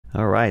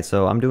All right,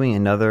 so I'm doing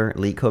another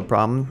LeetCode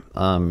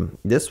problem.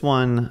 This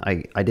one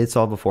I did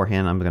solve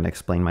beforehand. I'm going to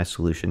explain my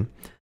solution,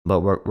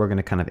 but we're going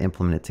to kind of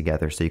implement it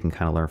together so you can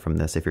kind of learn from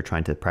this if you're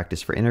trying to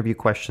practice for interview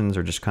questions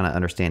or just kind of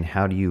understand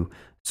how do you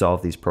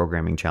solve these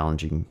programming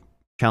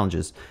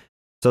challenges.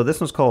 So this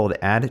one's called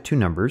add two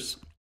numbers,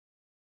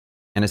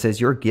 and it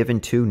says you're given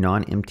two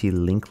non-empty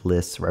linked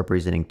lists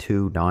representing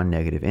two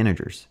non-negative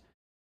integers.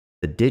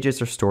 The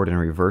digits are stored in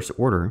reverse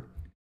order,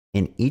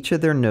 and each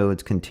of their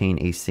nodes contain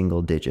a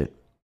single digit.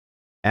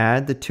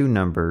 Add the two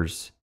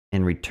numbers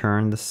and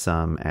return the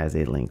sum as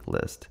a linked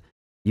list.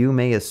 You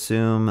may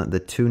assume the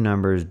two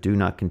numbers do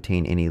not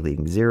contain any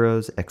leading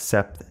zeros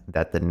except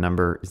that the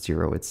number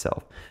 0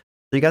 itself.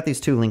 So you got these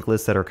two linked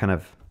lists that are kind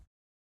of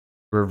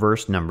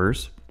reverse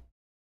numbers,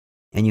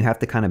 and you have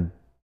to kind of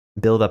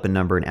build up a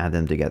number and add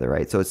them together,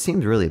 right? So it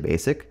seems really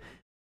basic,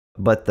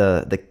 but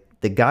the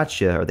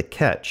gotcha or the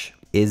catch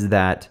is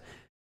that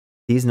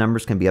these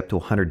numbers can be up to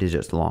 100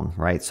 digits long,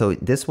 right? So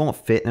this won't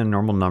fit in a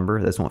normal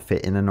number. This won't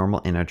fit in a normal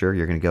integer.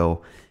 You're going to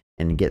go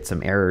and get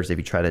some errors if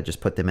you try to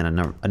just put them in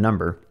a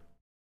number.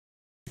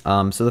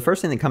 So the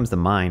first thing that comes to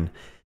mind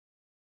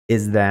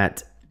is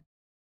that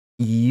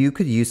you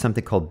could use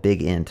something called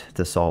BigInt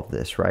to solve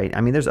this, right?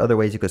 I mean, there's other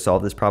ways you could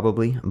solve this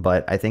probably,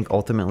 but I think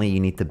ultimately you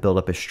need to build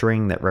up a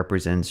string that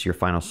represents your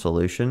final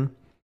solution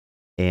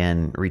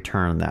and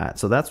return that.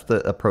 So that's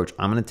the approach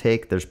I'm going to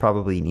take. There's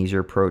probably an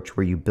easier approach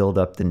where you build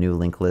up the new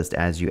linked list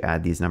as you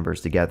add these numbers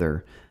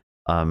together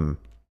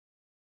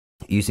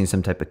using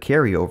some type of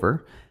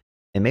carryover.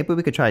 And maybe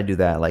we could try to do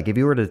that. Like if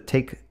you were to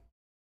take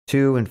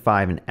 2 and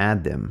 5 and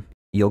add them,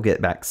 you'll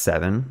get back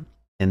 7.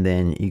 And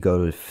then you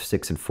go to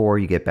 6 and 4,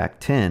 you get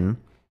back 10.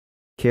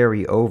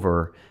 Carry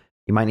over,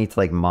 you might need to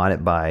like mod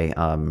it by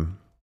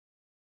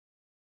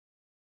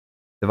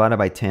divide it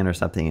by 10 or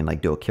something and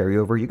like do a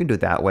carryover. You can do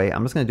it that way.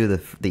 I'm just going to do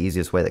the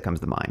easiest way that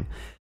comes to mind,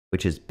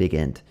 which is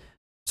BigInt.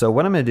 So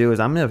what I'm going to do is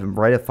I'm going to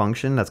write a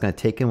function that's going to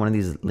take in one of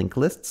these linked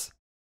lists.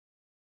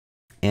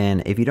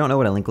 And if you don't know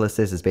what a linked list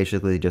is, it's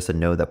basically just a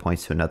node that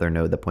points to another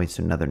node that points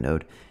to another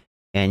node.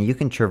 And you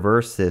can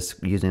traverse this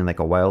using like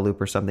a while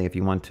loop or something if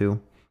you want to.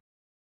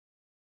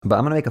 But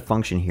I'm going to make a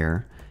function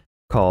here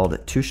called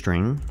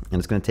toString, and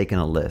it's going to take in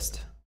a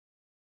list.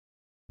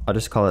 I'll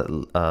just call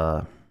it,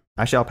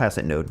 actually I'll pass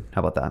it node. How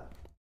about that?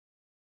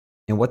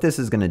 And what this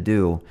is going to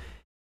do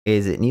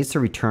is it needs to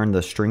return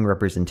the string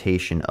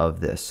representation of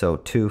this. So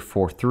 2,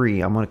 4,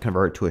 3, I'm going to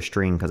convert it to a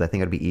string because I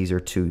think it'd be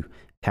easier to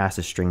pass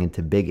a string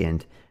into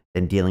BigInt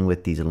than dealing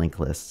with these linked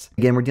lists.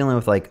 Again, we're dealing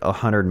with like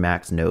 100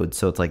 max nodes,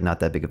 so it's like not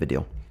that big of a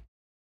deal.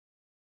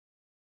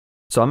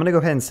 So I'm going to go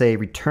ahead and say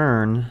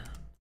return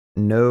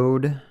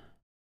node.val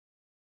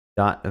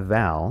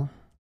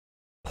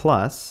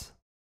plus,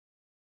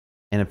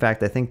 and in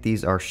fact, I think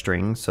these are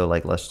strings. So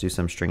like, let's do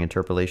some string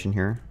interpolation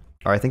here.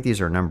 Or I think these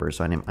are numbers,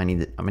 so I might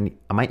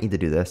need to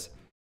do this.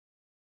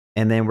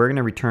 And then we're going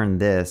to return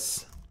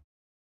this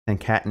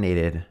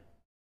concatenated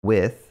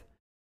with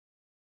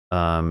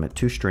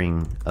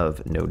toString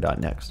of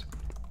node.next.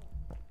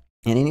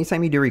 And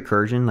anytime you do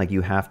recursion, like you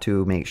have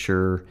to make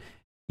sure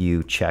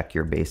you check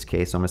your base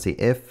case. So I'm going to say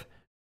if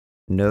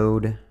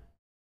node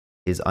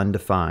is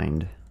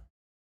undefined,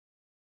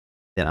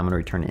 then I'm going to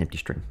return an empty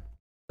string.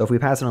 So if we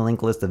pass in a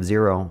linked list of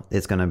 0,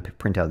 it's going to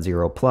print out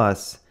 0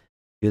 plus.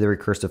 Do the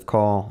recursive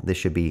call, this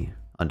should be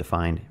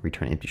undefined,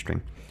 return empty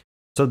string.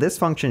 So this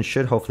function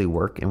should hopefully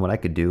work, and what I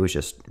could do is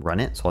just run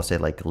it. So I'll say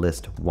like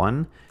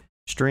list1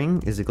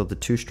 string is equal to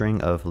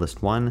toString of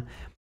list1.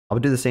 I'll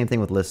do the same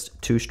thing with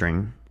list2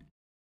 string.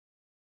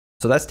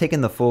 So that's taking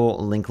the full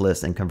linked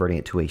list and converting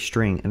it to a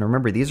string. And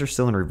remember, these are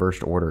still in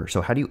reversed order. So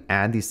how do you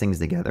add these things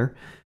together?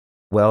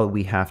 Well,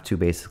 we have to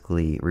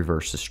basically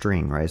reverse the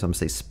string, right? So I'm going to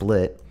say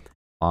split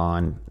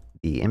on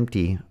the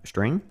empty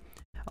string.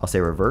 I'll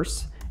say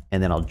reverse,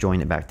 and then I'll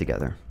join it back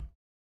together.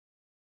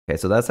 Okay,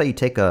 so that's how you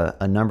take a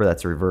number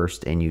that's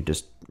reversed and you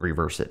just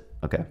reverse it,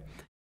 okay?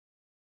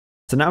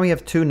 So now we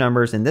have two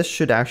numbers, and this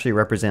should actually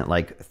represent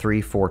like 3,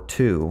 4,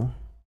 2,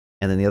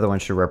 and then the other one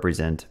should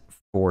represent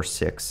 4,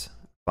 6,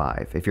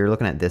 5. If you're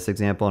looking at this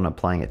example and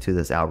applying it to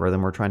this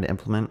algorithm we're trying to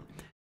implement,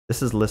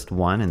 this is list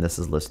 1 and this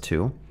is list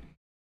 2.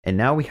 And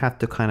now we have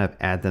to kind of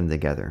add them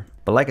together.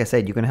 But like I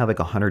said, you can have like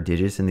 100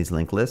 digits in these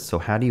linked lists, so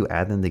how do you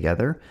add them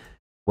together?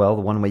 Well,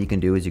 one way you can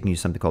do is you can use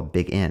something called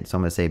BigInt. So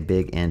I'm going to say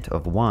BigInt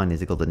of 1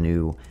 is equal to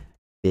new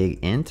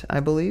BigInt, I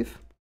believe.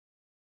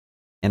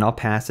 And I'll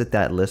pass it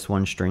that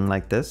list1 string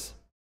like this.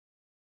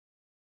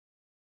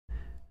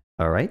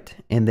 All right.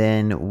 And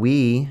then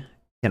we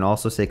can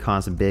also say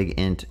const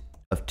BigInt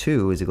of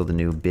 2 is equal to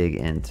new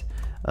BigInt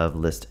of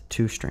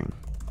list2 string.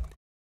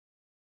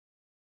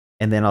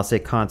 And then I'll say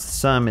const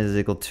sum is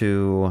equal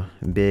to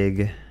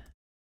BigInt1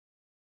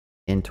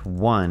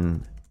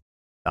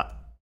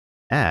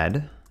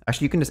 add.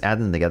 Actually, you can just add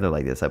them together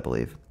like this, I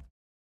believe.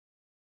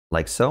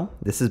 Like so.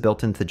 This is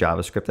built into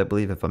JavaScript, I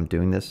believe, if I'm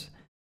doing this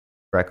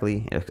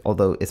correctly.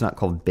 Although it's not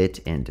called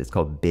bitint, it's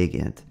called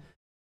BigInt.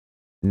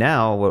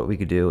 Now, what we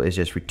could do is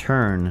just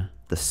return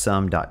the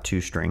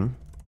sum.toString.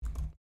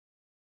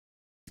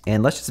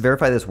 And let's just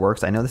verify this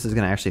works. I know this is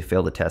going to actually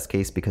fail the test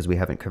case because we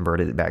haven't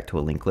converted it back to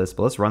a linked list,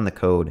 but let's run the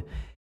code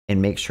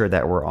and make sure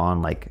that we're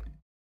on like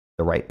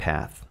the right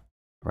path,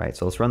 right?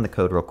 So let's run the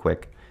code real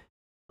quick.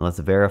 And let's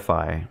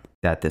verify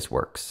that this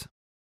works.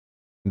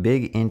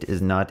 BigInt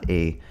is not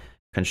a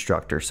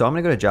constructor. So I'm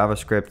going to go to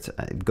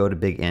JavaScript, go to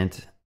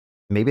BigInt.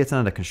 Maybe it's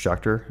not a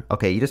constructor.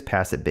 Okay, you just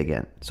pass it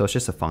BigInt. So it's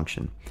just a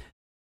function.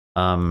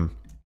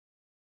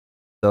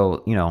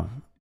 So, you know,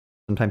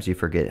 sometimes you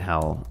forget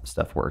how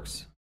stuff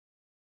works.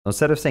 So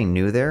instead of saying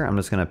new there, I'm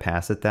just going to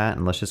pass it that,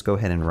 and let's just go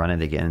ahead and run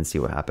it again and see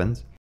what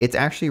happens. It's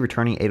actually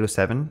returning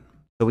 807.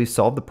 So we've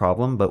solved the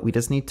problem, but we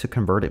just need to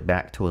convert it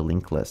back to a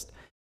linked list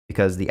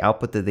because the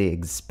output that they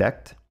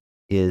expect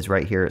is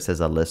right here. It says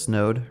a list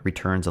node,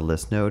 returns a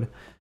list node.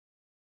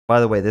 By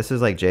the way, this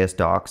is like JS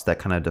docs that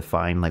kind of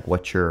define like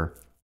what your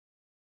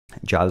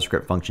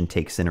JavaScript function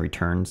takes in and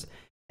returns.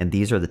 And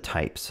these are the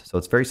types. So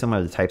it's very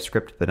similar to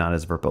TypeScript, but not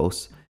as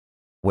verbose,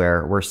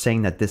 where we're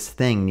saying that this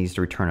thing needs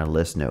to return a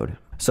list node.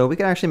 So we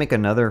can actually make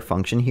another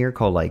function here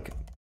called like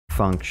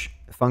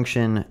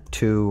function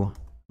to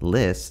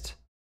list,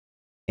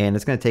 and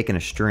it's going to take in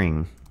a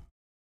string.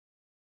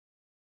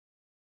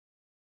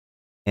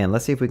 And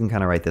let's see if we can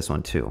kind of write this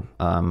one too.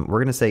 We're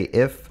going to say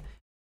if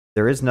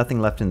there is nothing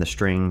left in the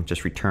string,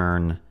 just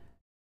return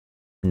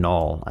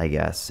null, I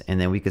guess. And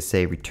then we could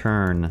say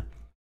return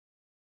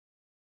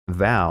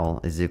val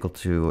is equal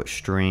to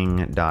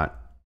string dot.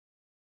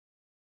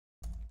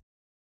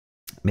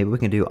 Maybe we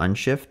can do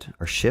unshift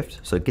or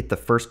shift. So get the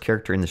first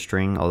character in the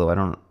string, although I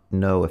don't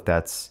know if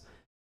that's,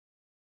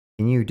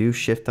 can you do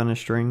shift on a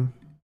string?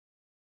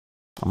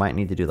 I might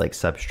need to do like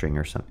substring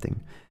or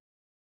something.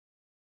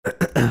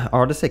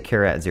 Or I'll just say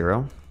char at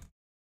 0.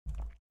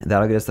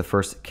 That'll get us the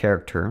first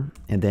character.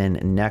 And then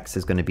next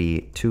is going to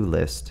be to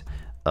list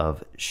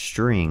of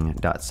string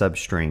dot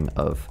substring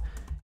of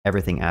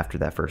everything after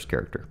that first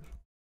character.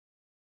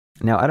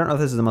 Now, I don't know if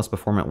this is the most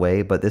performant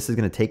way, but this is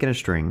going to take in a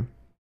string,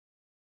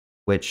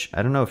 which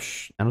I don't know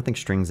if, I don't think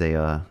string's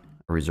a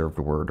reserved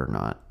word or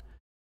not.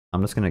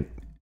 I'm just going to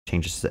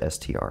change this to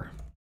str.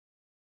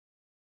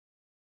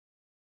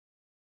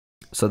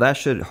 So that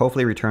should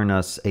hopefully return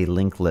us a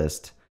linked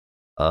list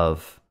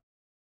of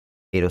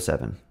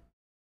 807.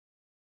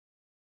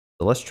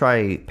 So let's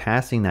try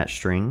passing that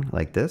string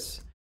like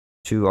this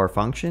to our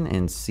function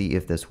and see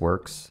if this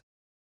works.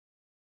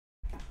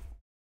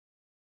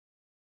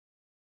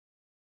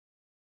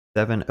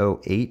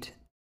 708,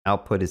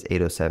 output is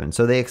 807.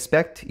 So they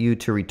expect you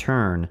to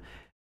return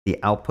the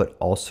output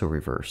also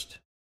reversed.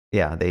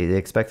 Yeah, they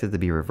expect it to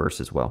be reversed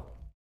as well.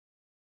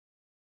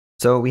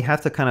 So we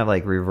have to kind of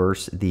like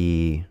reverse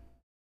this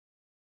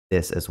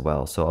as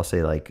well. So I'll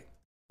say like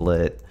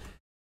split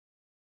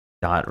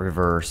dot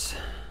reverse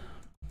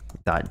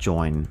dot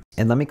join.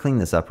 And let me clean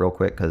this up real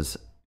quick because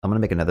I'm going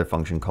to make another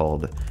function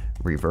called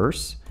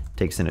reverse,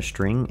 takes in a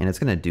string, and it's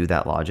going to do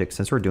that logic.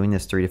 Since we're doing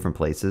this 3 different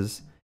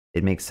places,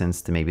 it makes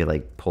sense to maybe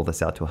like pull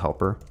this out to a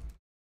helper. So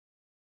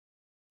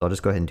I'll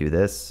just go ahead and do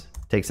this,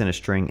 takes in a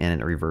string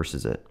and it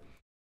reverses it.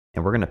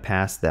 And we're going to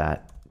pass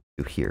that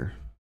to here.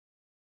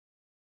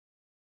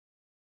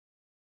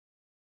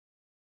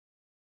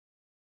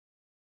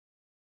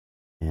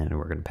 And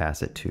we're going to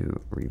pass it to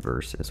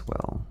reverse as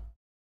well.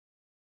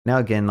 Now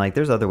again, like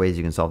there's other ways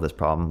you can solve this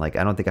problem. Like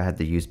I don't think I had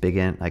to use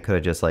BigInt. I could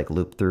have just like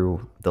looped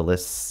through the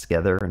lists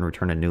together and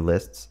returned a new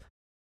lists.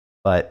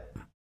 But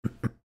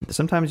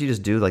sometimes you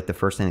just do like the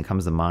first thing that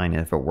comes to mind,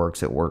 and if it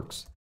works, it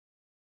works.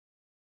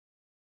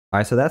 All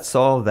right, so that's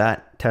solved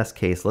that test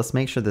case. Let's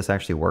make sure this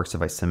actually works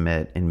if I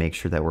submit and make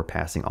sure that we're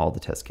passing all the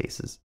test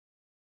cases.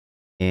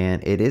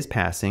 And it is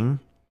passing.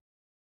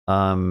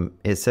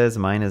 It says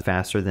mine is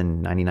faster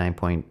than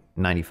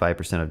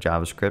 99.95% of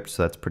JavaScript,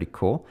 so that's pretty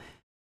cool.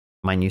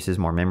 Mine uses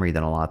more memory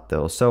than a lot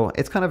though. So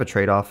it's kind of a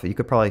trade-off. You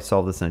could probably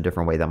solve this in a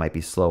different way that might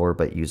be slower,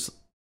 but use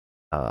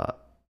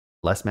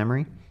less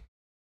memory.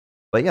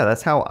 But yeah,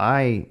 that's how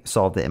I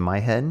solved it in my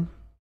head.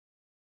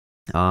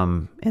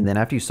 And then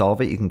after you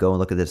solve it, you can go and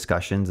look at the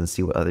discussions and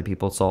see what other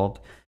people solved.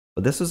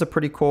 But this was a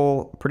pretty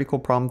cool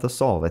problem to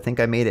solve. I think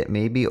I made it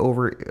maybe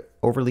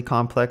overly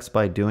complex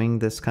by doing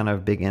this kind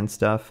of BigInt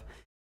stuff.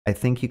 I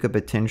think you could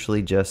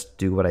potentially just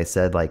do what I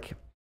said, like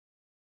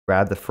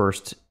grab the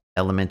first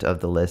element of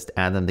the list,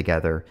 add them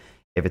together.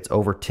 If it's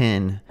over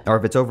 10 or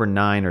if it's over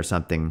 9 or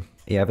something,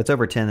 yeah, if it's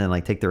over 10, then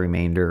like take the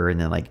remainder and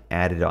then like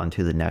add it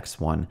onto the next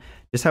one.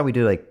 Just how we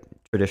do like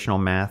traditional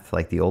math,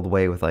 like the old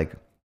way with like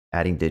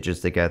adding digits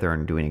together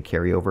and doing a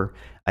carryover.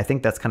 I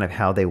think that's kind of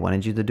how they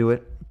wanted you to do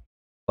it.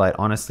 But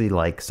honestly,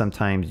 like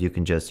sometimes you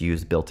can just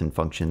use built-in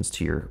functions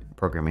to your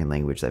programming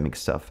language that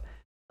makes stuff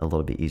a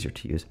little bit easier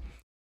to use.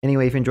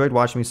 Anyway, if you enjoyed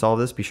watching me solve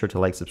this, be sure to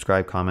like,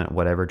 subscribe, comment,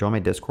 whatever. Join my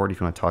Discord if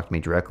you want to talk to me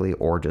directly,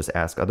 or just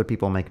ask other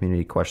people in my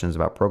community questions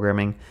about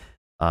programming.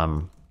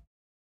 And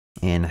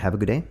have a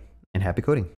good day and happy coding.